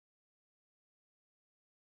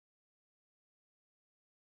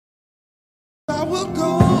I will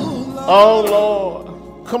go, Lord. Oh,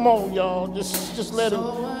 Lord. Come on, y'all. Just let him.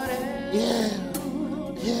 Yeah.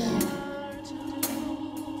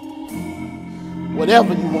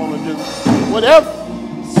 Whatever you want to do. Whatever.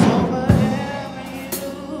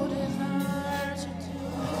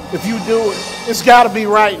 If you do it, it's got to be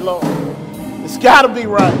right, Lord. It's got to be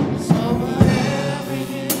right.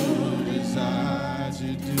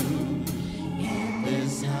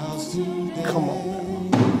 Come on.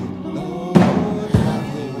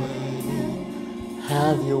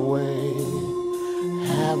 Have your way.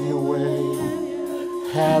 Have your way.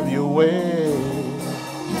 Have your way.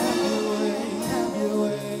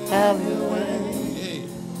 Have your way.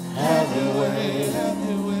 Have your way.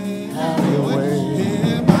 Have your way.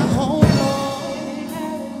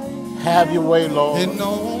 Have your way, Lord. Do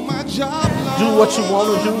what you want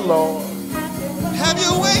to do, Lord. Have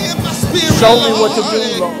your way in my spirit. Show me what to do,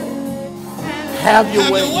 Lord. Have your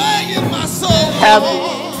way. Have your way in my soul. Have your way.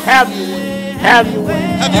 Have your way. Have your way.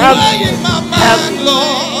 Have your way in my mind,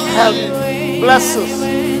 Lord. Have your way. Bless us.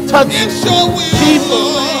 Touch us. Keep us.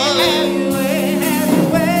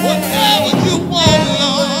 Whatever you want,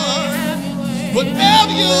 Lord.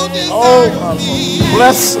 Whatever you desire. Oh, my Lord.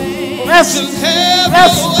 Bless us. Bless us.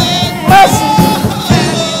 Bless us. Bless us.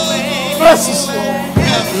 Bless us, Lord.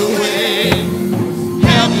 Have your way.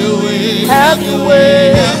 Have your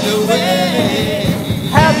way. Have your way.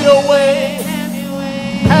 Have your way.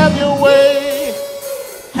 Have your way.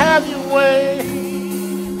 Have your way.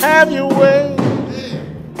 Have your way.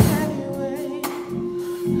 Have your way.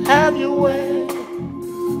 Have your way.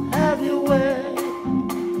 Have your way.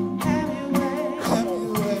 Come on.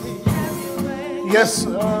 Yes,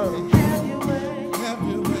 sir.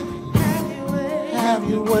 Have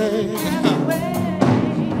your way.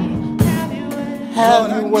 Have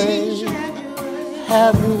your way.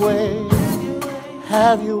 Have your way.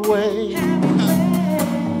 Have your way.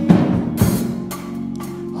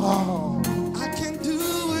 Oh. I can do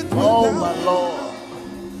it. Oh, my Lord.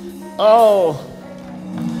 Oh.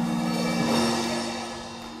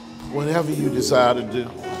 Whatever you desire to do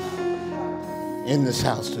in this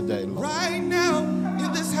house today, Lord. Right now,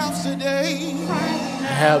 in this house today.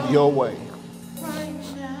 Have your way.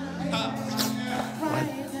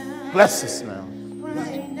 Bless us now.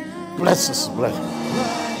 Bless us. Bless us.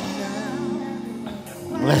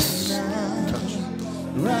 Bless us. Touch us.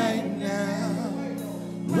 Right now.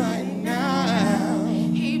 Right now.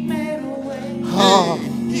 He made a way. Oh.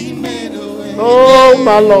 He made a way. Oh,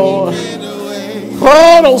 my Lord. He made a way.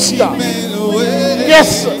 Oh, don't stop. He made a way.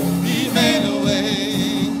 Yes, sir. He made a way.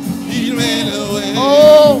 He made a way.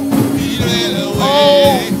 Oh. He made a way.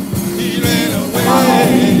 Oh. He made a way.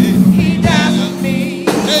 He died for me.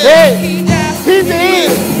 Hey. He died for He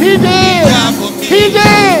did. He did. He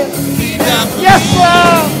did. He died for Yes, me.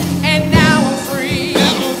 sir. And now I'm free.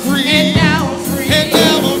 Now I'm free. And now I'm free. And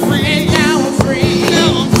now I'm free. And now I'm free.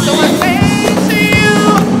 Now I'm free. So I say to you,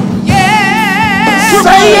 yes.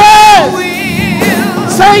 Say yes. Will.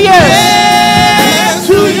 Say yes. Yes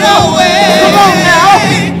to your way. Come on now.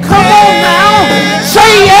 Come on now.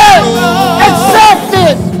 Say yes. Accept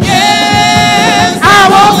it. Yes.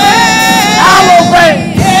 I'll obey.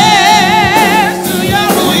 Yes to your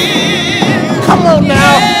will. Come on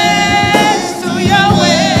now. Yes to your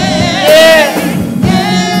will. Yeah.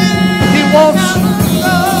 Yes. He wants you.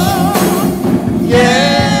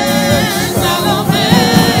 Yes. Yes, I'll obey.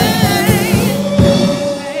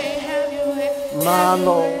 My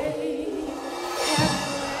Lord.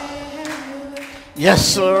 Yes,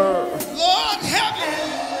 sir. Lord, have your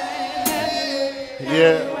way.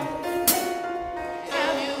 Yeah.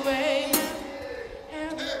 Have your way.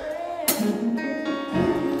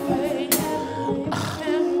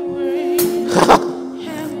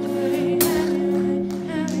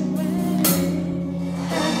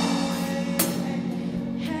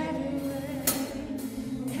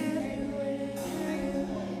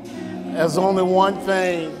 There's only one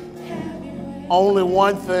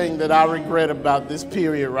thing that I regret about this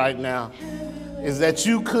period right now is that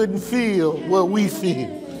you couldn't feel what we feel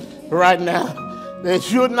right now.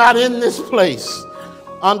 That you're not in this place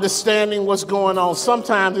understanding what's going on.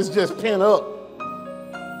 Sometimes it's just pent up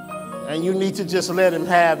and you need to just let him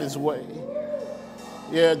have his way.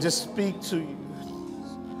 Yeah, just speak to you.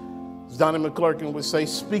 As Donnie McClurkin would say,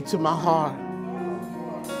 speak to my heart.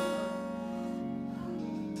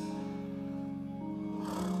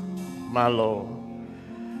 My Lord,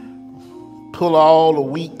 pull all the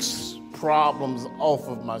weeks, problems off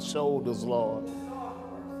of my shoulders, Lord.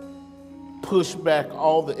 Push back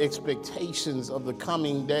all the expectations of the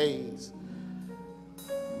coming days.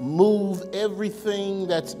 Move everything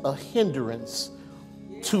that's a hindrance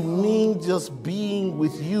to mean just being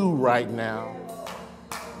with you right now.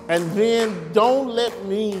 And then don't let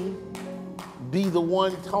me be the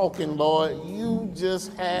one talking, Lord. You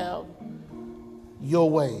just have your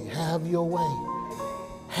way. Have your way.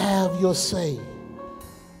 Have your say.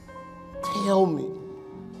 Tell me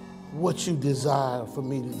what you desire for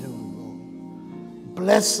me to do, Lord.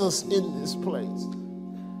 Bless us in this place.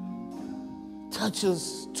 Touch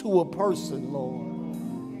us to a person, Lord,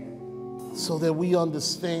 so that we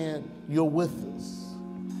understand you're with us.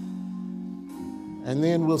 And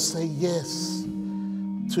then we'll say yes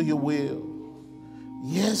to your will.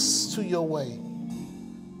 Yes to your way.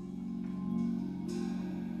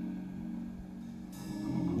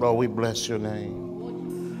 Lord, we bless your name.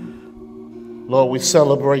 Lord, we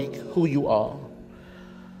celebrate who you are.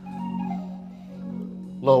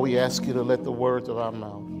 Lord, we ask you to let the words of our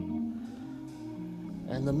mouth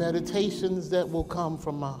and the meditations that will come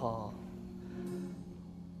from my heart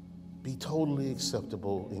be totally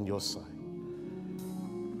acceptable in your sight.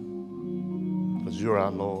 Because you're our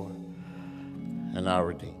Lord and our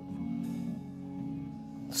Redeemer.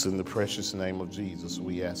 It's in the precious name of Jesus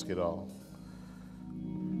we ask it all.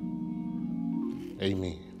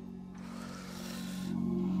 Amen.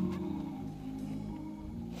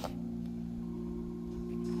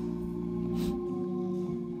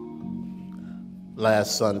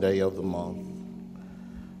 Last Sunday of the month,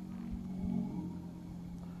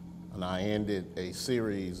 and I ended a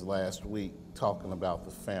series last week talking about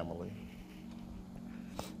the family.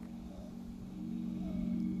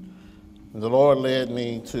 And the Lord led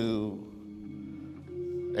me to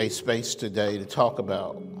a space today to talk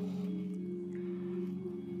about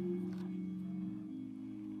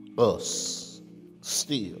us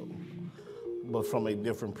still, but from a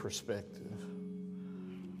different perspective.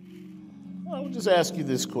 I would just ask you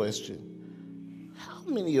this question. How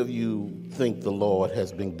many of you think the Lord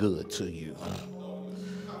has been good to you?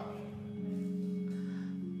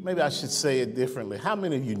 Maybe I should say it differently. How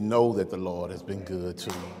many of you know that the Lord has been good to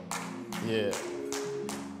you? Yeah.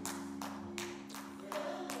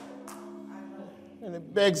 And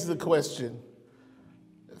it begs the question,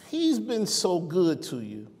 if he's been so good to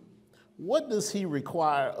you, what does he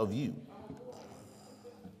require of you?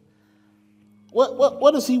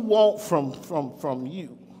 What does he want from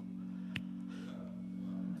you?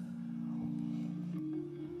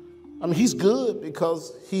 I mean, he's good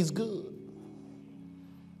because he's good.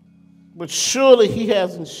 But surely he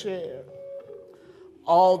hasn't shared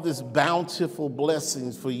all this bountiful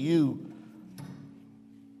blessings for you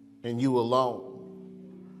and you alone.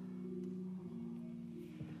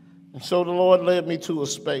 And so the Lord led me to a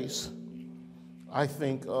space, I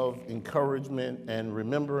think, of encouragement and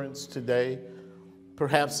remembrance today,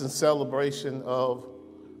 perhaps in celebration of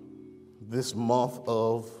this month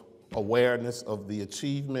of awareness of the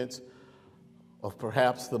achievements of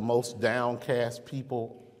perhaps the most downcast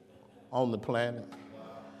people on the planet.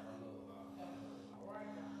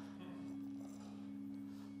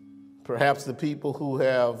 Perhaps the people who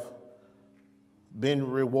have been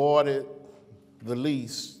rewarded the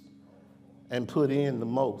least and put in the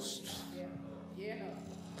most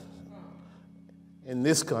in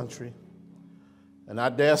this country, and I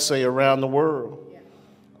dare say around the world.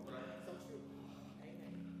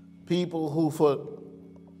 People who, for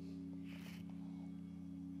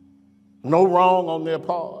no wrong on their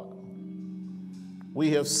part,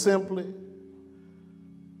 we have simply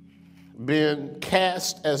been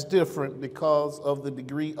cast as different because of the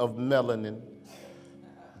degree of melanin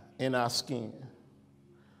in our skin.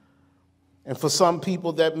 And for some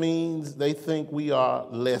people, that means they think we are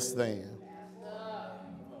less than.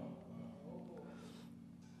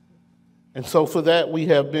 And so for that, we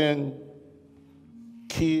have been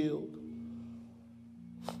killed,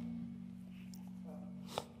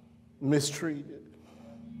 mistreated,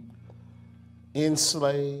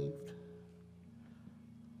 enslaved,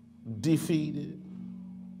 defeated,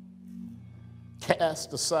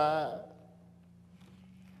 cast aside.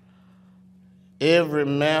 Every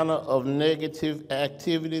manner of negative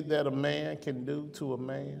activity that a man can do to a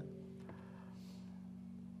man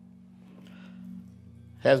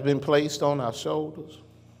has been placed on our shoulders,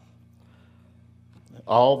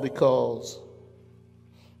 all because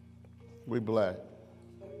we're black.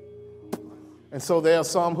 And so there are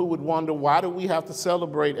some who would wonder, why do we have to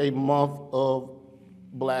celebrate a month of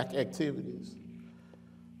black activities?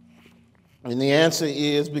 And the answer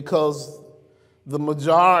is because the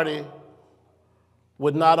majority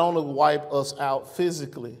would not only wipe us out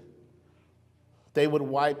physically, they would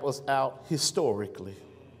wipe us out historically.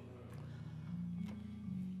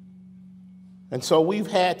 And so we've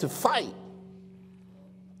had to fight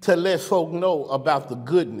to let folk know about the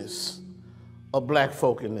goodness of black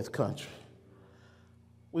folk in this country.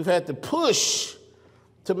 We've had to push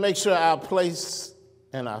to make sure our place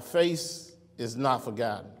and our face is not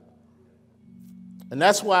forgotten. And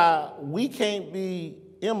that's why we can't be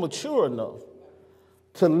immature enough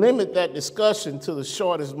to limit that discussion to the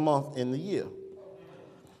shortest month in the year.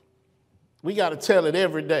 We got to tell it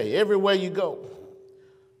every day, everywhere you go.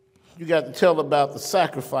 You got to tell about the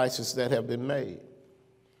sacrifices that have been made.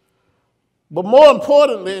 But more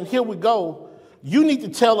importantly, and here we go, you need to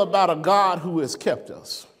tell about a God who has kept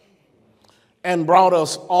us and brought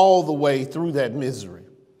us all the way through that misery.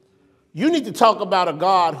 You need to talk about a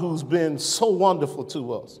God who's been so wonderful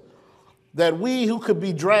to us that we who could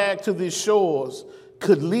be dragged to these shores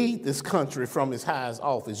could lead this country from his highest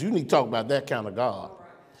office. You need to talk about that kind of God.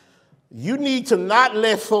 You need to not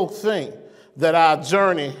let folk think that our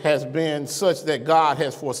journey has been such that God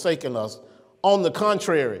has forsaken us. On the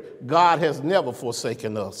contrary, God has never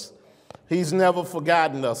forsaken us. He's never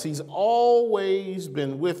forgotten us. He's always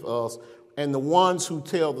been with us, and the ones who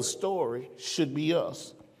tell the story should be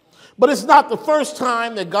us. But it's not the first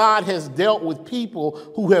time that God has dealt with people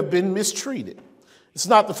who have been mistreated. It's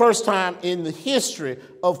not the first time in the history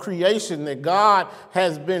of creation that God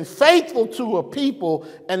has been faithful to a people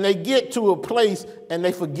and they get to a place and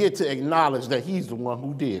they forget to acknowledge that he's the one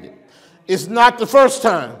who did it. It's not the first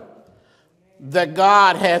time that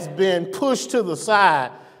God has been pushed to the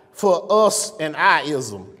side for us and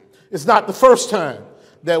our-ism. It's not the first time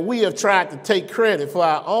that we have tried to take credit for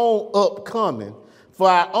our own upcoming, for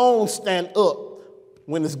our own stand up,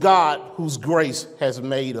 when it's God whose grace has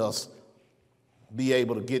made us be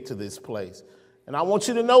able to get to this place. And I want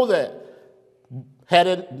you to know that had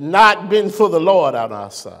it not been for the Lord on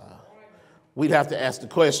our side, we'd have to ask the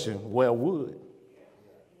question, where would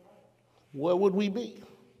we be?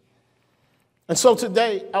 And so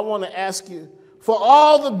today I want to ask you, for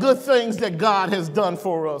all the good things that God has done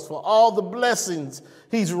for us, for all the blessings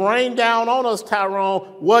he's rained down on us, Tyrone,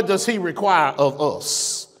 what does he require of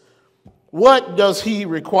us? What does he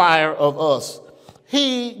require of us?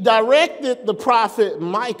 He directed the prophet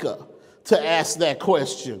Micah to ask that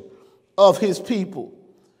question of his people.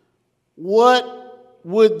 What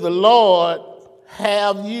would the Lord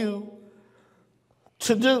have you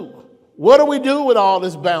to do? What do we do with all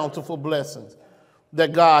this bountiful blessings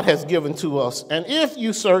that God has given to us? And if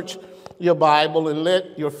you search your Bible and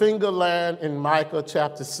let your finger land in Micah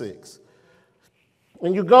chapter 6,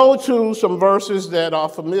 and you go to some verses that are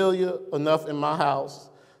familiar enough in my house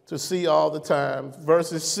to see all the time,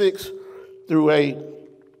 verses 6 through 8,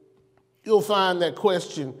 you'll find that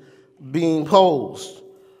question being posed.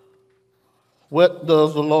 What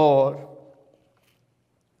does the Lord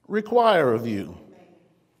require of you?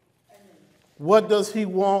 What does he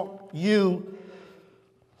want you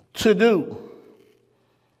to do?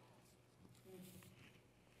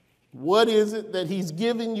 What is it that he's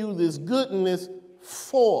giving you this goodness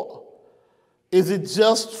for? Is it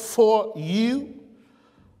just for you?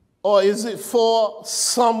 Or is it for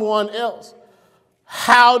someone else?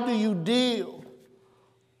 How do you deal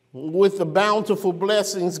with the bountiful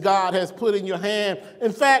blessings God has put in your hand?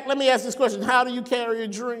 In fact, let me ask this question. How do you carry a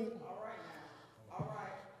dream? All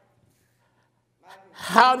right.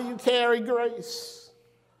 How do you carry grace?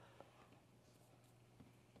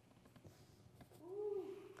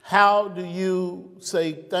 How do you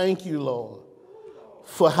say, thank you, Lord,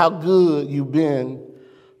 for how good you've been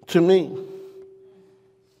to me?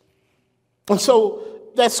 And so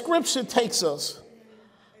that scripture takes us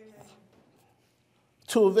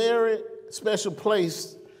to a very special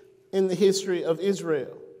place in the history of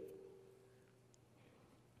Israel.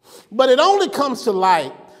 But it only comes to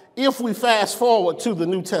light if we fast forward to the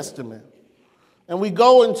New Testament and we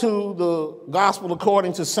go into the Gospel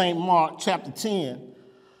according to St. Mark chapter 10,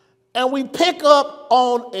 and we pick up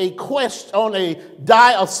on a question, on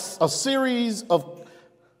a series of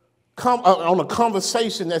on a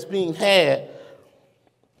conversation that's being had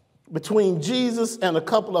between Jesus and a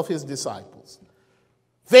couple of his disciples.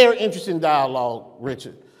 Very interesting dialogue,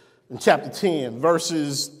 Richard, in chapter 10,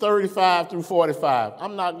 verses 35 through 45.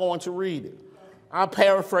 I'm not going to read it. I'll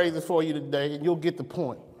paraphrase it for you today, and you'll get the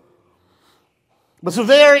point. But it's a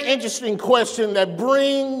very interesting question that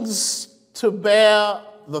brings to bear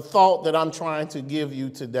the thought that I'm trying to give you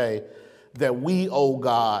today, that we owe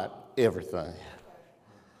God everything,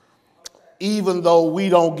 even though we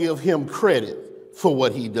don't give him credit for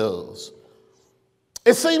what he does.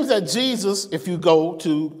 It seems that Jesus, if you go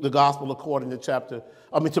to the Gospel according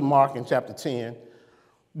to Mark in chapter 10,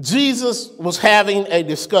 Jesus was having a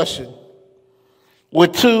discussion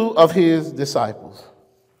with two of his disciples.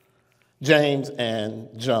 James and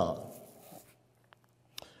John.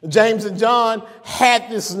 James and John had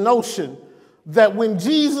this notion that when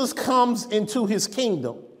Jesus comes into his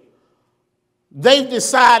kingdom, they've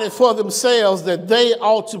decided for themselves that they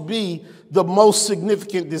ought to be the most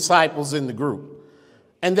significant disciples in the group,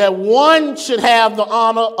 and that one should have the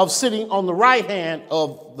honor of sitting on the right hand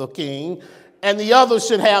of the king, and the other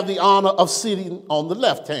should have the honor of sitting on the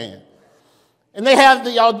left hand. And they have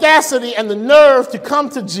the audacity and the nerve to come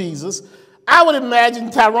to Jesus. I would imagine,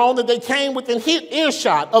 Tyrone, that they came within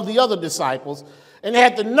earshot of the other disciples, and they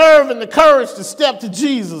had the nerve and the courage to step to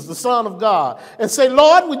Jesus, the Son of God, and say,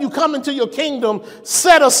 Lord, when you come into your kingdom,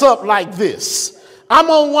 set us up like this. I'm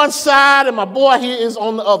on one side and my boy here is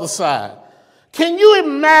on the other side. Can you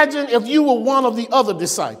imagine if you were one of the other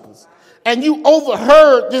disciples and you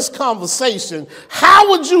overheard this conversation?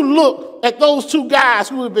 How would you look at those two guys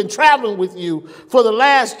who have been traveling with you for the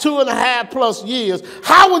last 2.5+ years?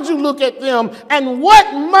 How would you look at them, and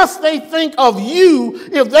what must they think of you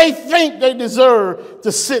if they think they deserve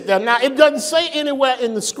to sit there? Now, it doesn't say anywhere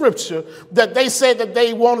in the scripture that they said that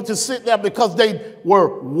they wanted to sit there because they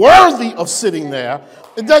were worthy of sitting there.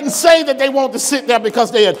 It doesn't say that they wanted to sit there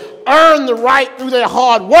because they had earned the right through their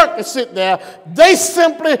hard work to sit there. They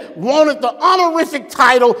simply wanted the honorific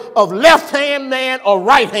title of left-hand man or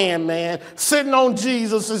right-hand man sitting on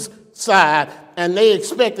Jesus' side, and they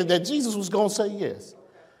expected that Jesus was going to say yes.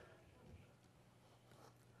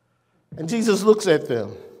 And Jesus looks at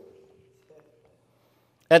them,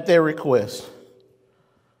 at their request.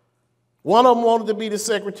 One of them wanted to be the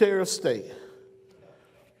Secretary of State,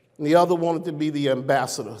 and the other wanted to be the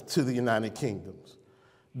ambassador to the United Kingdoms.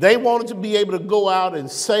 They wanted to be able to go out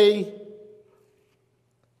and say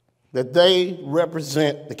that they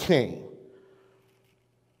represent the king.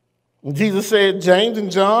 And Jesus said, James and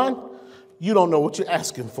John, you don't know what you're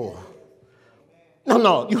asking for.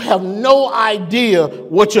 No, you have no idea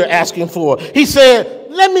what you're asking for. He said,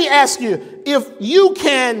 let me ask you, if you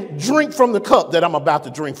can drink from the cup that I'm about to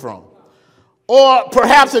drink from, or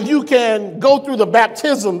perhaps if you can go through the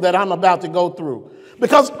baptism that I'm about to go through,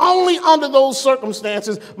 because only under those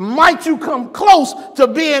circumstances might you come close to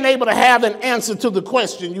being able to have an answer to the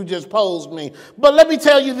question you just posed me. But let me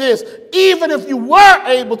tell you this, even if you were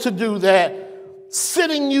able to do that,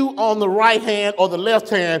 sitting you on the right hand or the left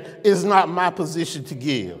hand is not my position to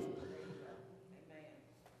give.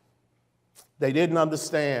 They didn't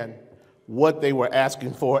understand what they were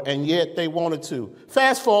asking for, and yet they wanted to.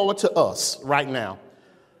 Fast forward to us right now.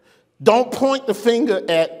 Don't point the finger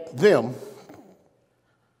at them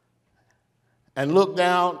and look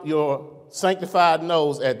down your sanctified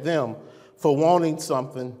nose at them for wanting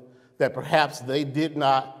something that perhaps they did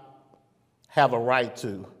not have a right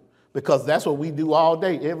to, because that's what we do all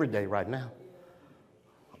day, every day right now.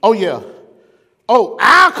 Oh, yeah. Oh,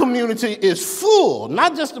 our community is full,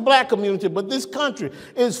 not just the black community, but this country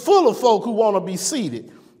is full of folk who want to be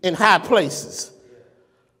seated in high places.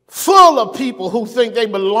 Full of people who think they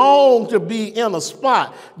belong to be in a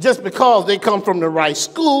spot just because they come from the right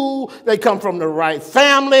school, they come from the right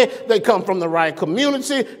family, they come from the right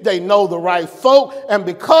community, they know the right folk, and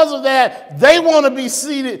because of that, they want to be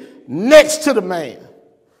seated next to the man.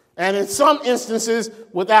 And in some instances,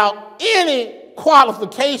 without any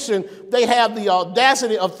qualification, they have the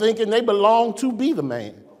audacity of thinking they belong to be the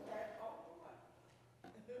man.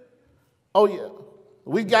 Oh, yeah,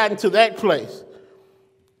 we've gotten to that place.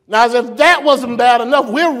 Now, as if that wasn't bad enough,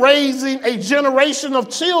 we're raising a generation of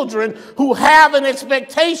children who have an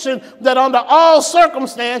expectation that under all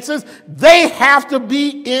circumstances, they have to be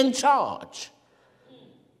in charge.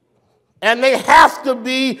 And they have to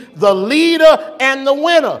be the leader and the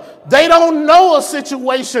winner. They don't know a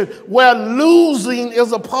situation where losing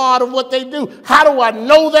is a part of what they do. How do I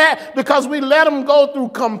know that? Because we let them go through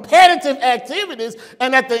competitive activities,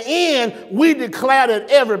 and at the end, we declare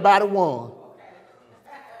that everybody won.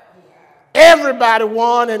 Everybody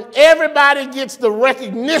won, and everybody gets the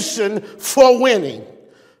recognition for winning.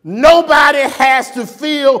 Nobody has to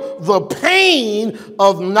feel the pain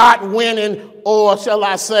of not winning, or shall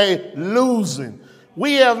I say, losing.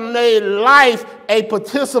 We have made life a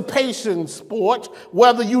participation sport,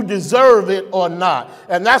 whether you deserve it or not.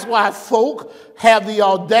 And that's why folk have the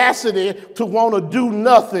audacity to want to do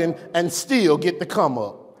nothing and still get the come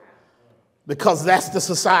up. Because that's the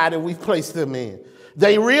society we've placed them in.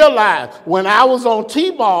 They realized when I was on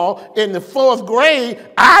T-ball in the 4th grade,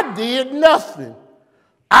 I did nothing.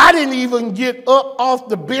 I didn't even get up off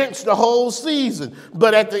the bench the whole season.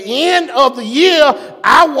 But at the end of the year,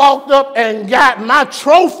 I walked up and got my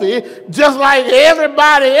trophy just like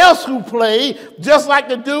everybody else who played, just like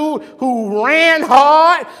the dude who ran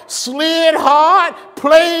hard, slid hard,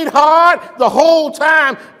 played hard the whole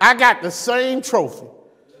time. I got the same trophy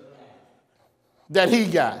that he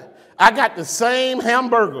got. I got the same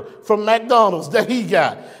hamburger from McDonald's that he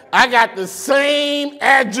got. I got the same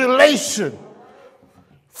adulation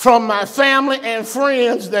from my family and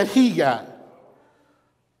friends that he got.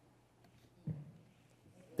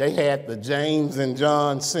 They had the James and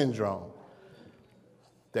John syndrome.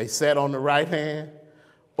 They sat on the right hand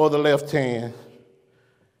or the left hand,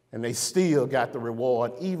 and they still got the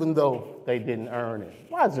reward, even though they didn't earn it.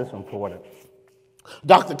 Why is this important?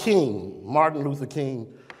 Dr. King, Martin Luther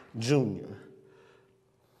King Jr.,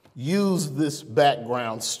 used this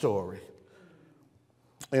background story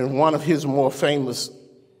in one of his more famous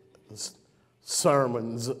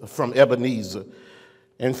sermons from Ebenezer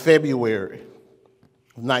in February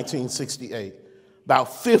of 1968.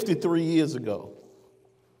 About 53 years ago,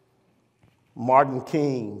 Martin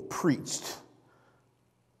King preached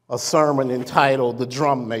a sermon entitled The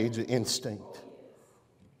Drum Major Instinct.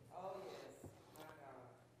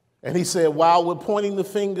 And he said, while we're pointing the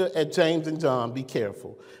finger at James and John, be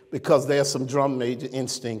careful, because there's some drum major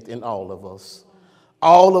instinct in all of us.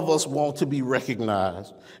 All of us want to be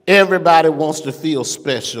recognized. Everybody wants to feel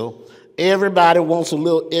special. Everybody wants a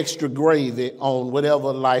little extra gravy on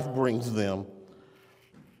whatever life brings them.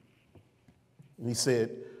 And he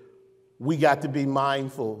said, we got to be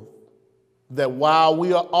mindful that while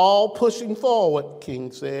we are all pushing forward,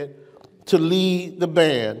 King said, to lead the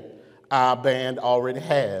band, our band already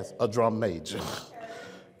has a drum major.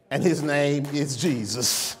 And his name is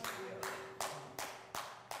Jesus.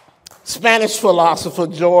 Spanish philosopher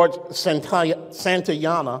George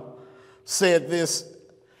Santayana said this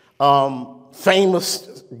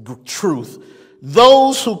famous truth: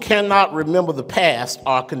 those who cannot remember the past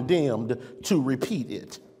are condemned to repeat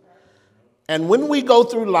it. And when we go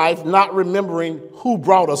through life not remembering who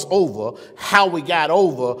brought us over, how we got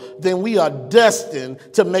over, then we are destined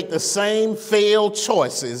to make the same failed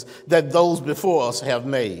choices that those before us have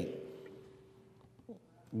made.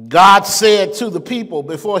 God said to the people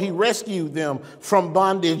before he rescued them from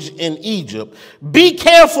bondage in Egypt, be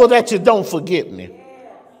careful that you don't forget me.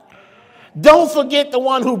 Don't forget the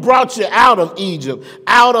one who brought you out of Egypt,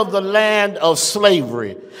 out of the land of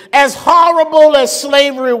slavery. As horrible as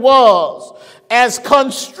slavery was, as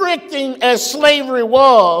constricting as slavery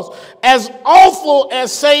was, as awful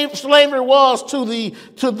as slavery was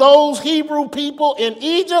to those Hebrew people in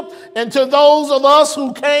Egypt and to those of us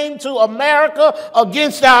who came to America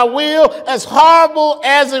against our will, as horrible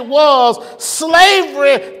as it was,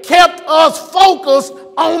 slavery kept us focused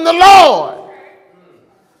on the Lord.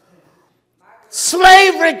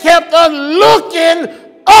 Slavery kept us looking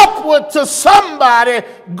upward to somebody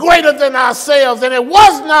greater than ourselves. And it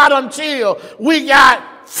was not until we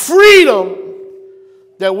got freedom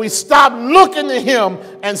that we stopped looking to him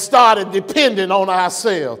and started depending on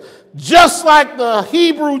ourselves. Just like the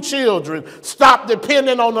Hebrew children stopped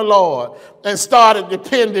depending on the Lord and started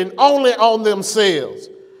depending only on themselves.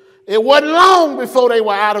 It wasn't long before they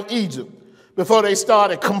were out of Egypt, before they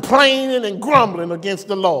started complaining and grumbling against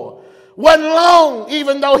the Lord. Wasn't long,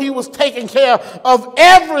 even though he was taking care of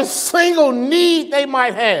every single need they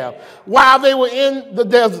might have while they were in the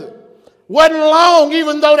desert. Wasn't long,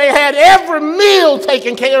 even though they had every meal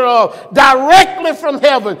taken care of directly from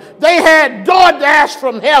heaven. They had DoorDash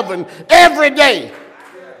from heaven every day.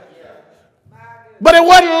 But it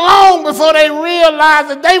wasn't long before they realized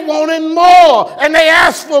that they wanted more, and they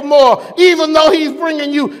asked for more, even though he's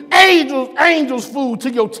bringing you angels food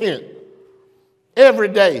to your tent every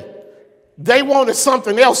day. They wanted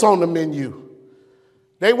something else on the menu.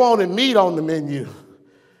 They wanted meat on the menu.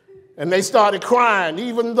 And they started crying,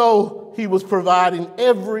 even though he was providing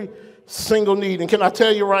every single need. And can I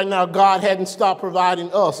tell you right now, God hadn't stopped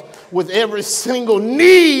providing us with every single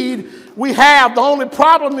need we have. The only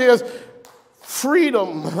problem is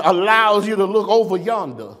freedom allows you to look over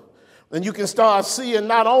yonder. And you can start seeing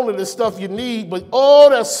not only the stuff you need, but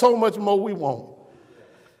there's so much more we want.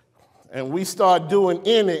 And we start doing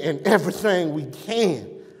any and everything we can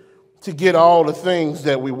to get all the things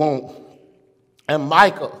that we want. And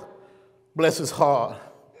Micah, bless his heart,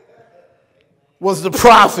 was the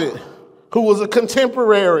prophet who was a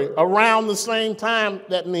contemporary around the same time,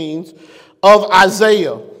 that means, of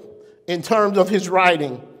Isaiah in terms of his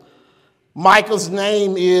writing. Micah's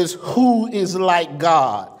name is Who is Like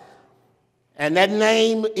God. And that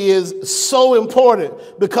name is so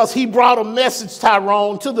important because he brought a message,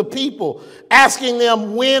 Tyrone, to the people, asking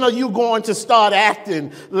them, when are you going to start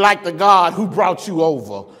acting like the God who brought you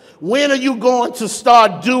over? When are you going to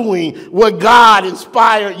start doing what God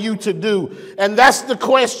inspired you to do? And that's the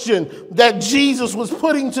question that Jesus was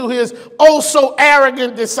putting to his oh so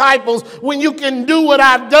arrogant disciples. When you can do what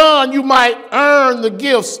I've done, you might earn the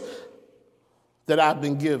gifts that I've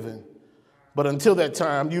been given. But until that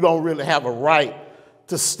time, you don't really have a right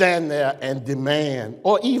to stand there and demand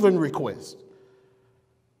or even request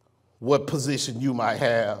what position you might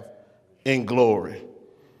have in glory.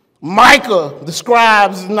 Micah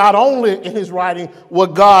describes not only in his writing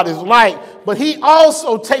what God is like, but he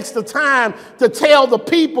also takes the time to tell the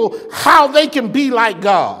people how they can be like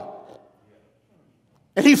God.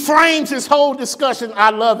 And he frames his whole discussion.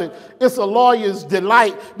 I love it. It's a lawyer's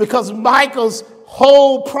delight because Micah's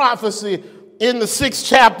whole prophecy in the 6th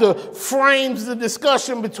chapter frames the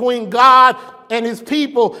discussion between God and his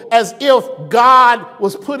people as if God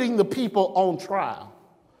was putting the people on trial.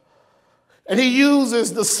 And he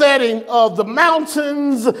uses the setting of the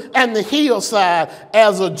mountains and the hillside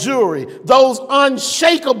as a jury, those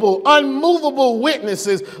unshakable, unmovable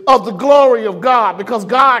witnesses of the glory of God, because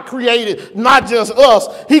God created not just us,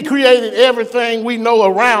 he created everything we know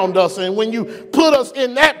around us. And when you put us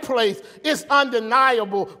in that place, it's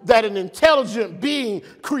undeniable that an intelligent being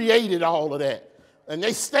created all of that. And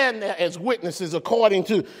they stand there as witnesses according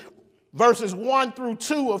to verses 1 through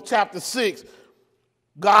 2 of chapter 6.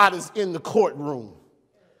 God is in the courtroom,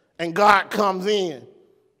 and God comes in,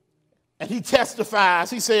 and he testifies.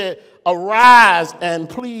 He said, arise and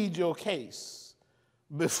plead your case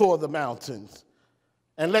before the mountains,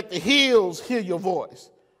 and let the hills hear your voice.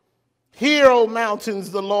 Hear, O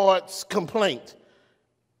mountains, the Lord's complaint,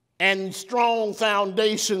 and strong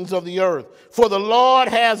foundations of the earth. For the Lord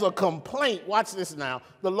has a complaint. Watch this now.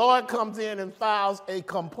 The Lord comes in and files a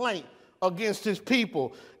complaint against his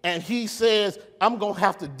people. And he says, I'm going to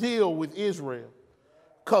have to deal with Israel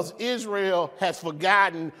because Israel has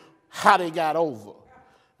forgotten how they got over.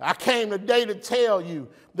 I came today to tell you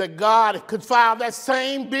that God could file that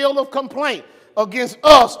same bill of complaint against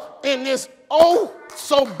us in this oh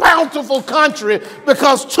so bountiful country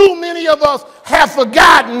because too many of us have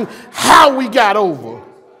forgotten how we got over.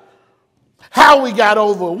 How we got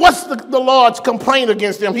over. What's the Lord's complaint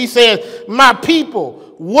against them? He says, my people,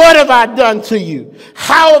 what have I done to you?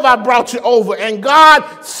 How have I brought you over? And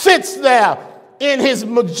God sits there in his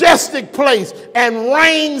majestic place and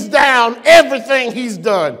rains down everything he's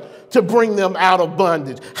done to bring them out of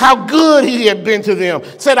bondage. How good he had been to them.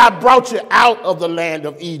 Said, I brought you out of the land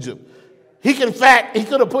of Egypt. He could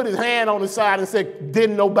have put his hand on his side and said,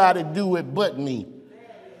 didn't nobody do it but me.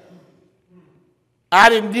 I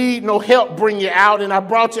didn't need no help bring you out, and I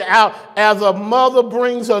brought you out as a mother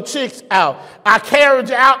brings her chicks out. I carried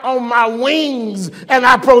you out on my wings, and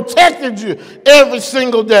I protected you every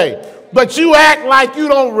single day. But you act like you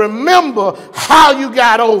don't remember how you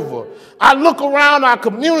got over. I look around our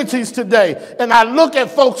communities today, and I look at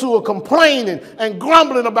folks who are complaining and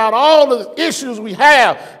grumbling about all the issues we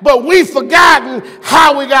have, but we've forgotten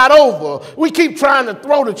how we got over. We keep trying to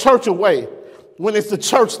throw the church away when it's the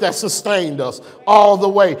church that sustained us all the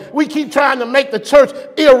way. We keep trying to make the church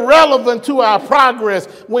irrelevant to our progress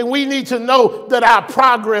when we need to know that our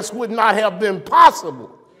progress would not have been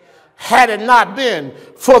possible had it not been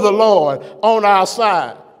for the Lord on our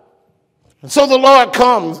side. And so the Lord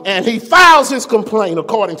comes and he files his complaint,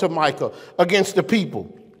 according to Micah, against the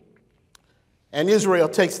people. And Israel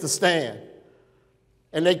takes the stand.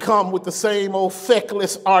 And they come with the same old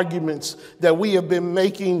feckless arguments that we have been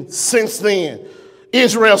making since then.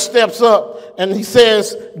 Israel steps up and he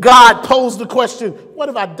says, God posed the question, what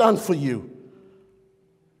have I done for you?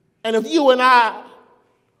 And if you and I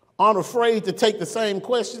aren't afraid to take the same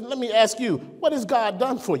question, let me ask you, what has God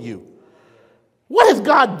done for you? What has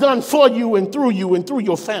God done for you and through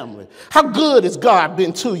your family? How good has God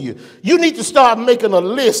been to you? You need to start making a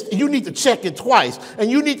list. You need to check it twice.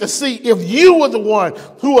 And you need to see if you were the one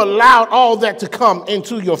who allowed all that to come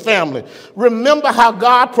into your family. Remember how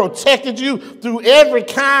God protected you through every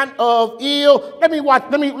kind of ill. Let me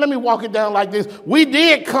walk it down like this. We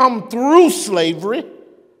did come through slavery.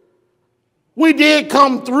 We did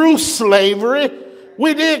come through slavery.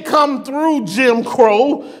 We did come through Jim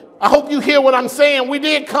Crow. I hope you hear what I'm saying. We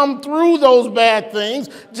did come through those bad things,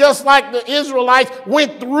 just like the Israelites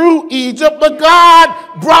went through Egypt, but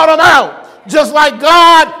God brought them out, just like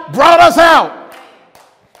God brought us out.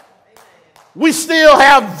 We still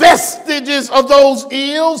have vestiges of those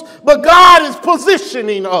ills, but God is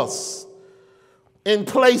positioning us in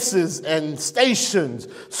places and stations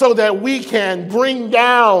so that we can bring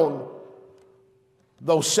down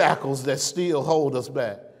those shackles that still hold us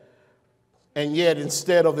back. And yet,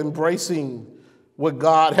 instead of embracing what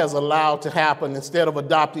God has allowed to happen, instead of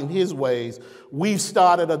adopting his ways, we've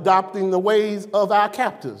started adopting the ways of our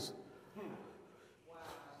captors.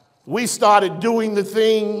 We started doing the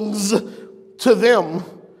things to them,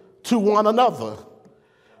 to one another.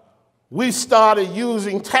 We started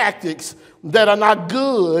using tactics that are not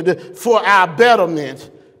good for our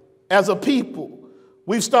betterment as a people.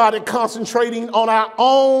 We've started concentrating on our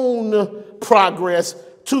own progress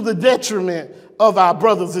to the detriment of our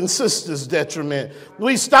brothers and sisters' detriment.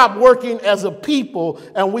 We stop working as a people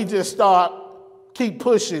and we just keep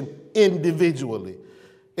pushing individually.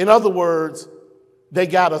 In other words, they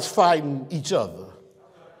got us fighting each other.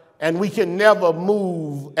 And we can never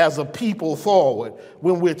move as a people forward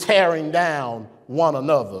when we're tearing down one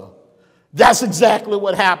another. That's exactly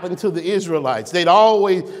what happened to the Israelites. They'd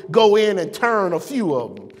always go in and turn a few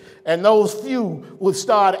of them. And those few would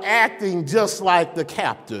start acting just like the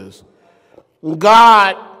captors.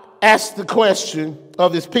 God asked the question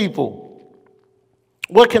of his people,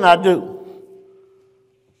 what can I do?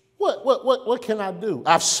 What can I do?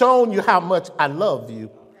 I've shown you how much I love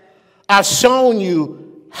you. I've shown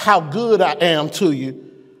you how good I am to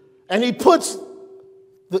you. And he puts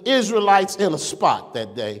the Israelites in a spot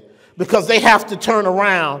that day because they have to turn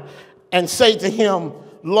around and say to him,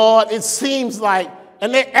 Lord, it seems like,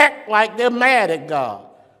 and they act like they're mad at God.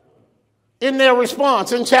 In their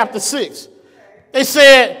response in chapter 6, they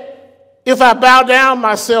said, if I bow down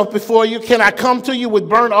myself before you, can I come to you with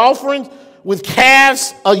burnt offerings, with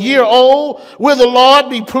calves a year old? Will the Lord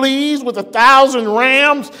be pleased with 1,000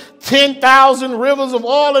 rams, 10,000 rivers of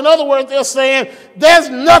oil? In other words, they're saying, there's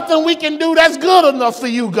nothing we can do that's good enough for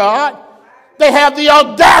you, God. They have the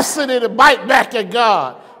audacity to bite back at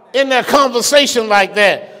God in their conversation like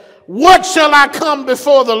that. What shall I come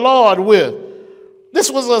before the Lord with? This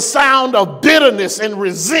was a sound of bitterness and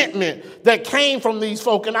resentment that came from these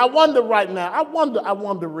folk. And I wonder right now, I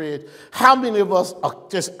wonder, Red, how many of us are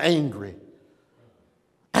just angry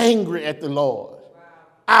at the Lord?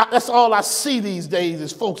 That's all I see these days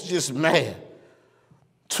is folks just mad.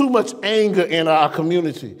 Too much anger in our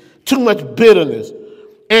community, too much bitterness.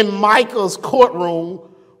 In Micah's courtroom,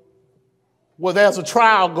 where there's a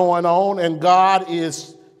trial going on and God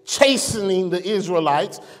is chastening the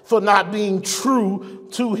Israelites for not being true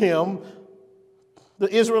to him, the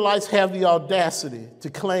Israelites have the audacity to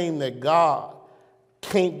claim that God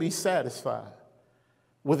can't be satisfied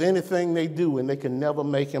with anything they do and they can never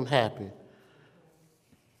make him happy.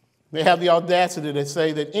 They have the audacity to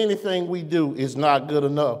say that anything we do is not good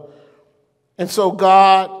enough. And so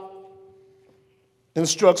God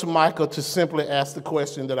instructs Micah to simply ask the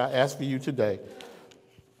question that I asked for you today.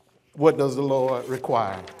 What does the Lord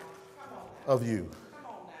require of you?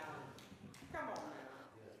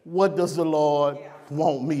 What does the Lord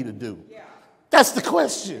want me to do? That's the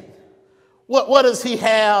question. What does he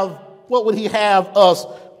have? What would he have us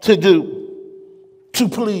to do to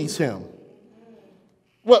please him?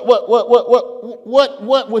 What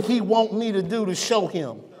would he want me to do to show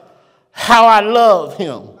him how I love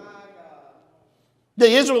him? The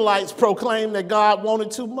Israelites proclaimed that God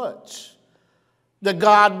wanted too much, that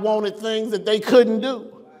God wanted things that they couldn't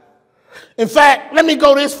do. In fact, let me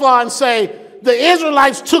go this far and say the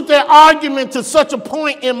Israelites took their argument to such a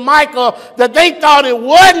point in Micah that they thought it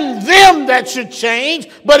wasn't them that should change,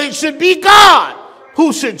 but it should be God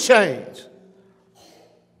who should change.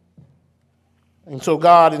 And so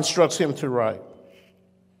God instructs him to write,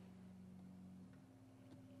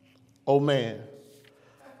 oh man,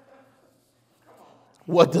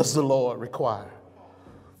 what does the Lord require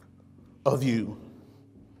of you?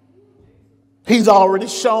 He's already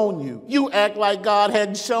shown you. You act like God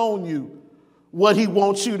hadn't shown you what he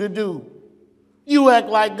wants you to do. You act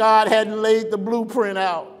like God hadn't laid the blueprint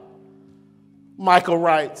out, Micah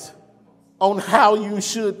writes, on how you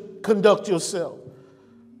should conduct yourself.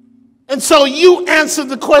 And so you answer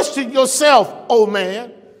the question yourself, oh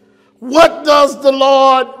man, what does the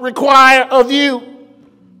Lord require of you?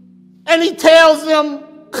 And he tells them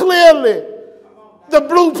clearly, the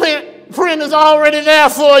blueprint is already there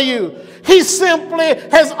for you. He simply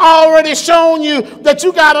has already shown you that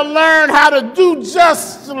you got to learn how to do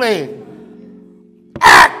justly.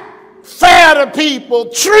 Act fair to people.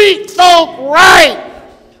 Treat folk right.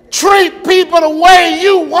 Treat people the way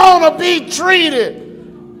you want to be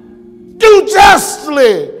treated. Do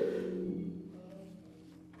justly.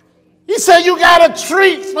 He said you got to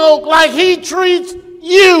treat folk like he treats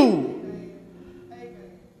you.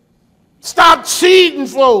 Stop cheating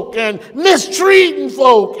folk and mistreating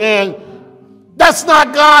folk. And that's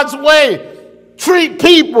not God's way. Treat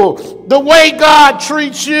people the way God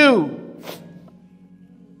treats you.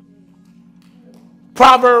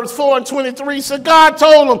 Proverbs 4:23 said, God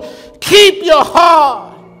told him, keep your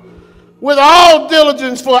heart with all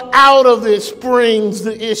diligence, for out of it springs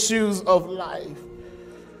the issues of life.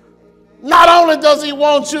 Not only does he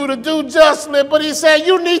want you to do justly, but he said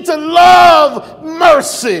you need to love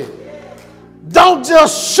mercy. Don't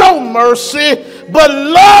just show mercy, but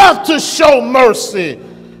love to show mercy.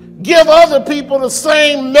 Give other people the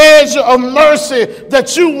same measure of mercy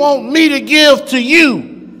that you want me to give to you.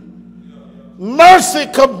 Mercy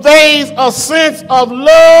conveys a sense of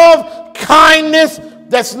love, kindness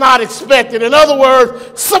that's not expected. In other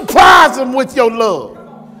words, surprise them with your love.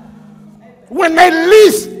 When they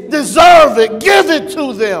least deserve it, give it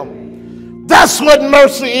to them. That's what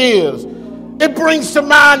mercy is. It brings to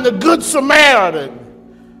mind the Good Samaritan.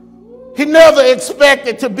 He never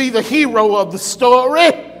expected to be the hero of the story.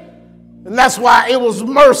 And that's why it was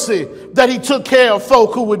mercy that he took care of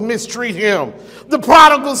folk who would mistreat him. The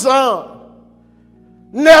prodigal son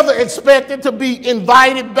never expected to be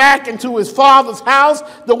invited back into his father's house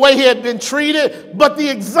the way he had been treated. But the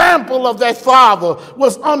example of that father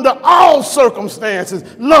was under all circumstances,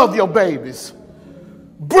 love your babies.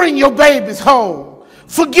 Bring your babies home.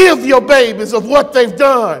 Forgive your babies of what they've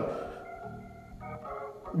done.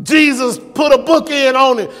 Jesus put a bookend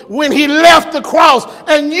on it when he left the cross,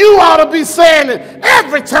 and you ought to be saying it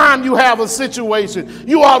every time you have a situation.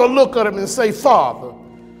 You ought to look at him and say, Father,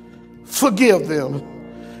 forgive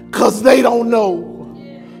them, because they don't know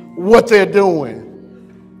what they're doing.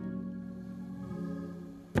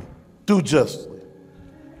 Do justly.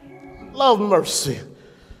 Love mercy.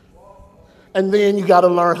 And then you got to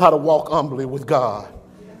learn how to walk humbly with God.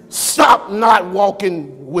 Stop not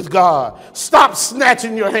walking with God. Stop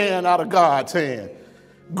snatching your hand out of God's hand.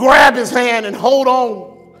 Grab his hand and hold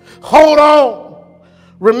on. Hold on.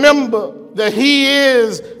 Remember that he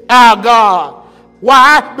is our God.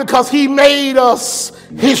 Why? Because he made us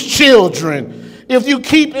his children. If you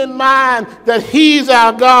keep in mind that he's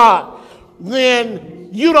our God, then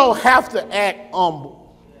you don't have to act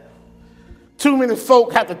humble. Too many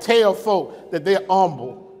folk have to tell folk that they're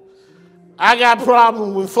humble. I got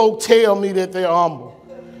problems when folk tell me that they're humble.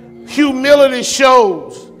 Humility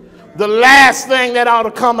shows. The last thing that ought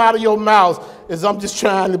to come out of your mouth is, I'm just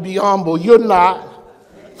trying to be humble. You're not.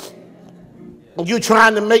 You're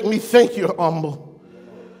trying to make me think you're humble.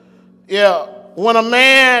 Yeah, when a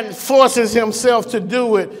man forces himself to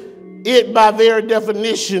do it, it by very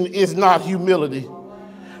definition is not humility.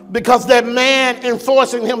 Because that man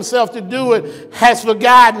enforcing himself to do it has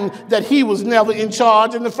forgotten that he was never in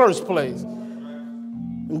charge in the first place.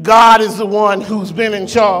 God is the one who's been in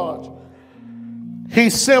charge.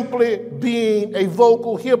 He's simply being a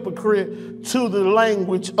vocal hypocrite to the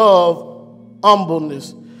language of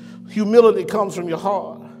humbleness. Humility comes from your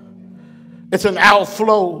heart. It's an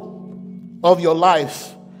outflow of your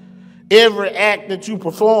life. Every act that you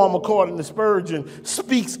perform, according to Spurgeon,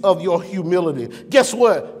 speaks of your humility. Guess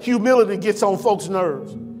what? Humility gets on folks'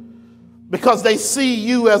 nerves because they see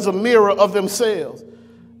you as a mirror of themselves.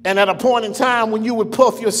 And at a point in time when you would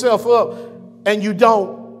puff yourself up and you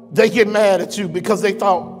don't, they get mad at you because they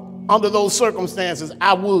thought under those circumstances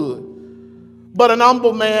I would. But an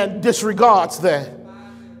humble man disregards that.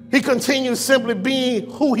 He continues simply being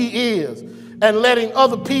who he is and letting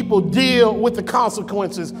other people deal with the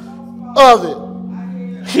consequences of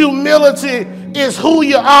it. Humility is who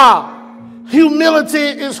you are. Humility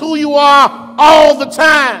is who you are all the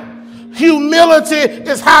time. Humility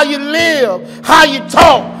is how you live, how you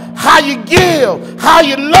talk, how you give, how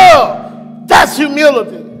you love. That's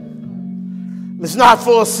humility. It's not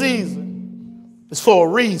for a season. It's for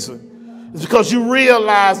a reason. It's because you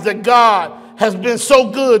realize that God has been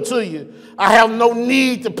so good to you. I have no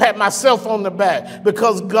need to pat myself on the back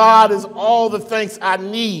because God is all the things I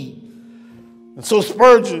need. And so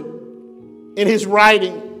Spurgeon, in his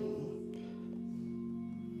writing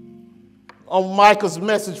on Micah's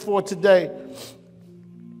message for today,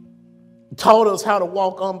 taught us how to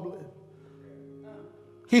walk humbly.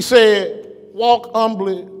 He said, walk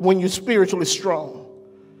humbly when you're spiritually strong.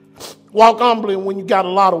 Walk humbly when you got a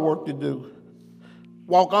lot of work to do.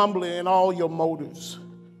 Walk humbly in all your motives.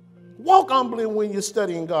 Walk humbly when you're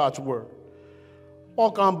studying God's word.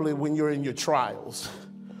 Walk humbly when you're in your trials.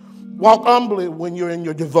 Walk humbly when you're in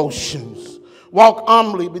your devotions. Walk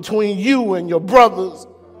humbly between you and your brothers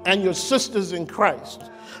and your sisters in Christ.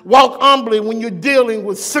 Walk humbly when you're dealing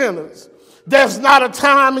with sinners. There's not a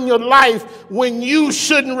time in your life when you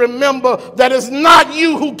shouldn't remember that it's not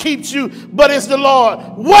you who keeps you, but it's the Lord.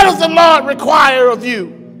 What does the Lord require of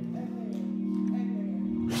you?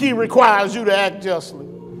 He requires you to act justly.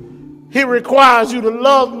 He requires you to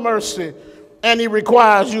love mercy, and he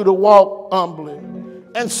requires you to walk humbly.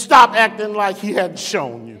 And stop acting like he hadn't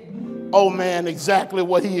shown you, oh man, exactly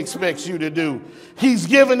what he expects you to do. He's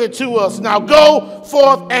given it to us. Now go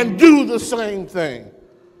forth and do the same thing.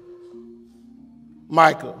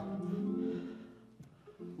 Micah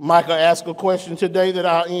asked a question today that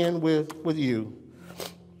I'll end with you.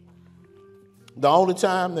 The only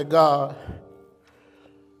time that God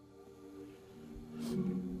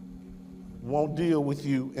won't deal with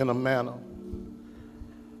you in a manner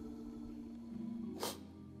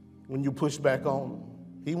when you push back on him.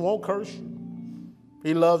 He won't curse you.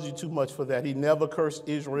 He loves you too much for that. He never cursed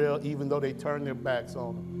Israel, even though they turned their backs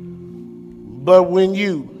on him. But when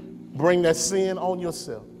you bring that sin on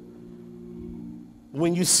yourself,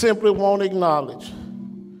 when you simply won't acknowledge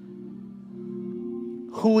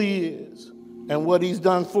who he is and what he's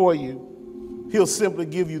done for you, he'll simply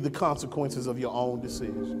give you the consequences of your own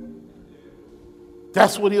decision.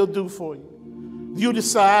 That's what he'll do for you. You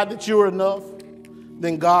decide that you're enough,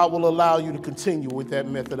 then God will allow you to continue with that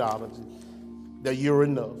methodology, that you're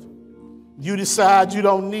enough. You decide you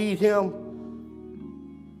don't need him,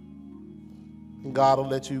 and God will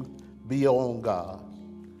let you be your own God.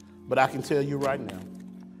 But I can tell you right now,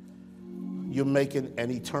 you're making an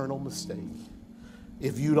eternal mistake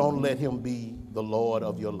if you don't let him be the Lord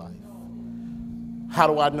of your life. How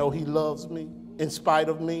do I know he loves me in spite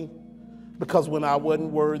of me? Because when I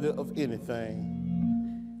wasn't worthy of anything,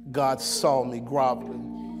 God saw me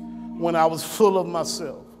groveling. When I was full of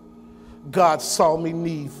myself, God saw me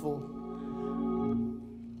needful.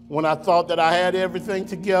 When I thought that I had everything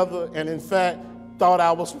together and in fact thought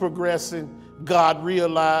I was progressing, God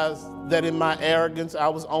realized that in my arrogance I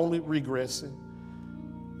was only regressing.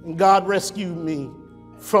 And God rescued me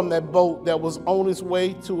from that boat that was on its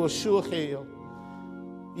way to a sure hell.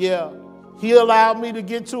 Yeah, he allowed me to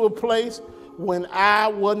get to a place when I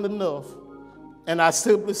wasn't enough. And I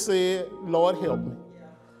simply said, Lord, help me.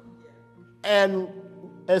 And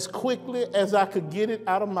as quickly as I could get it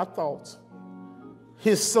out of my thoughts,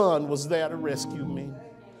 his son was there to rescue me.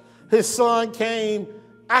 His son came.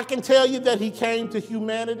 I can tell you that he came to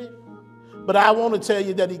humanity, but I want to tell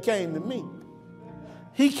you that he came to me.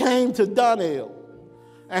 He came to Donnell,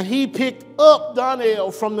 and he picked up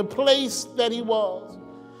Donnell from the place that he was,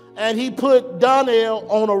 and he put Donnell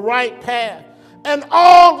on a right path. And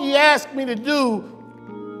all he asked me to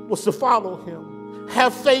do was to follow him,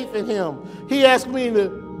 have faith in him. He asked me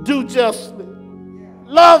to do justly,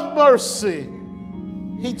 love mercy.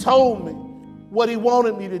 He told me what he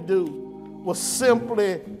wanted me to do was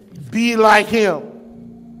simply be like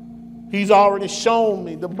him. He's already shown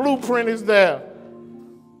me. The blueprint is there.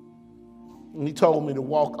 And he told me to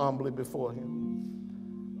walk humbly before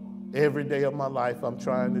him. Every day of my life, I'm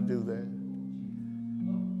trying to do that.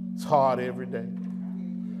 It's hard every day.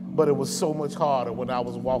 But it was so much harder when I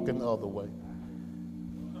was walking the other way.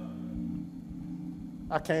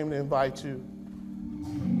 I came to invite you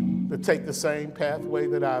to take the same pathway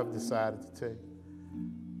that I've decided to take.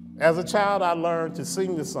 As a child, I learned to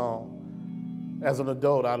sing the song. As an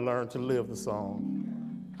adult, I learned to live the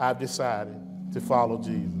song. I've decided to follow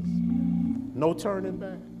Jesus. No turning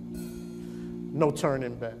back. No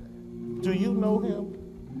turning back. Do you know him?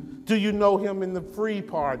 Do you know him in the free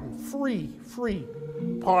pardon? Free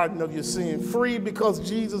pardon of your sin. Free because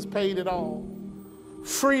Jesus paid it all.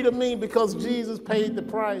 Free to me because Jesus paid the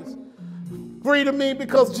price. Free to me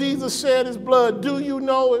because Jesus shed his blood. Do you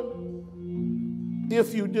know him?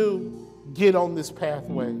 If you do, get on this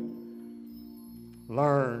pathway.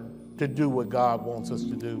 Learn to do what God wants us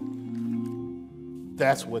to do.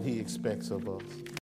 That's what he expects of us.